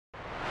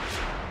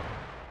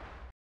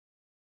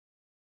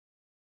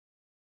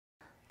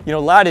You know,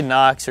 lighted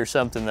nocks are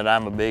something that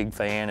I'm a big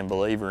fan and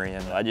believer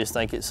in. I just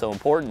think it's so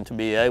important to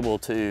be able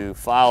to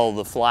follow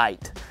the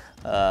flight.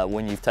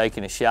 When you've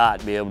taken a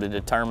shot, be able to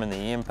determine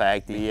the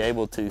impact, be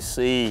able to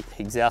see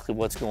exactly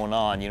what's going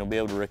on, you know, be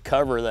able to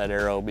recover that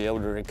arrow, be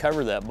able to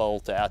recover that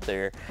bolt out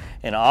there.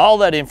 And all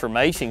that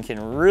information can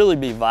really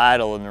be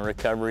vital in the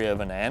recovery of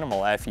an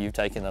animal after you've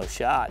taken those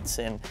shots.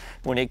 And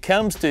when it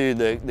comes to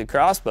the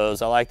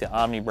crossbows, I like the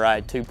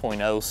OMNI-BRITE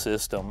 2.0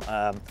 system.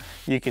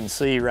 You can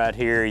see right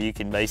here, you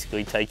can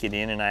basically take it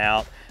in and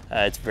out.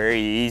 It's very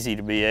easy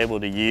to be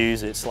able to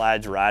use. It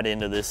slides right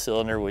into this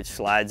cylinder, which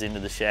slides into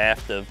the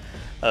shaft of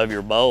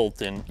your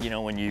bolt. And you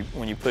know, when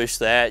you push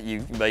that,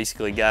 you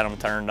basically got them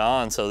turned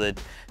on so that,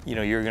 you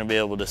know, you're going to be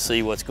able to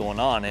see what's going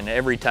on. And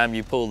every time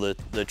you pull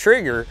the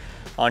trigger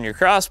on your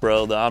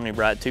crossbow, the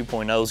OMNI-BRITE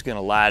 2.0 is going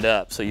to light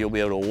up, so you'll be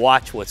able to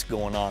watch what's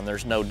going on.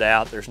 There's no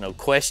doubt, there's no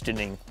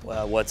questioning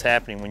what's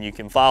happening when you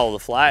can follow the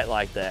flight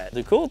like that.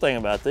 The cool thing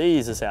about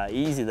these is how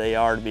easy they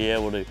are to be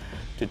able to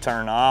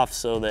turn off,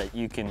 so that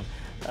you can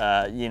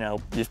you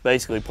know, just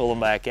basically pull them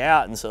back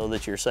out, and so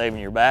that you're saving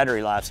your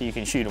battery life, so you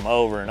can shoot them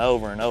over and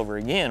over and over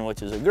again,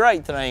 which is a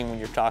great thing when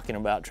you're talking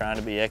about trying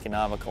to be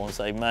economical and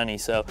save money.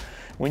 So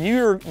when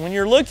you're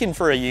looking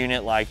for a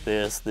unit like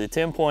this, the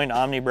TenPoint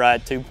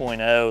OMNI-BRITE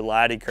 2.0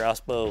 lighted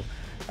crossbow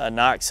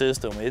Nock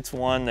system, it's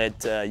one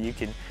that you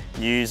can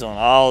use on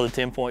all the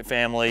TenPoint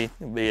family,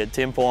 be it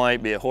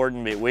TenPoint, be it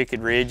Horton, be it Wicked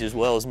Ridge, as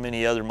well as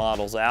many other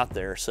models out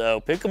there. So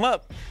pick them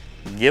up,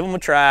 give them a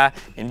try,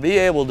 and be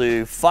able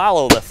to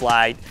follow the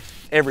flight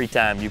every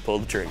time you pull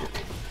the trigger.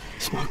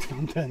 Smoked it,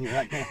 I'm telling you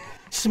right now.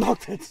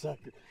 Smoked that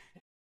sucker.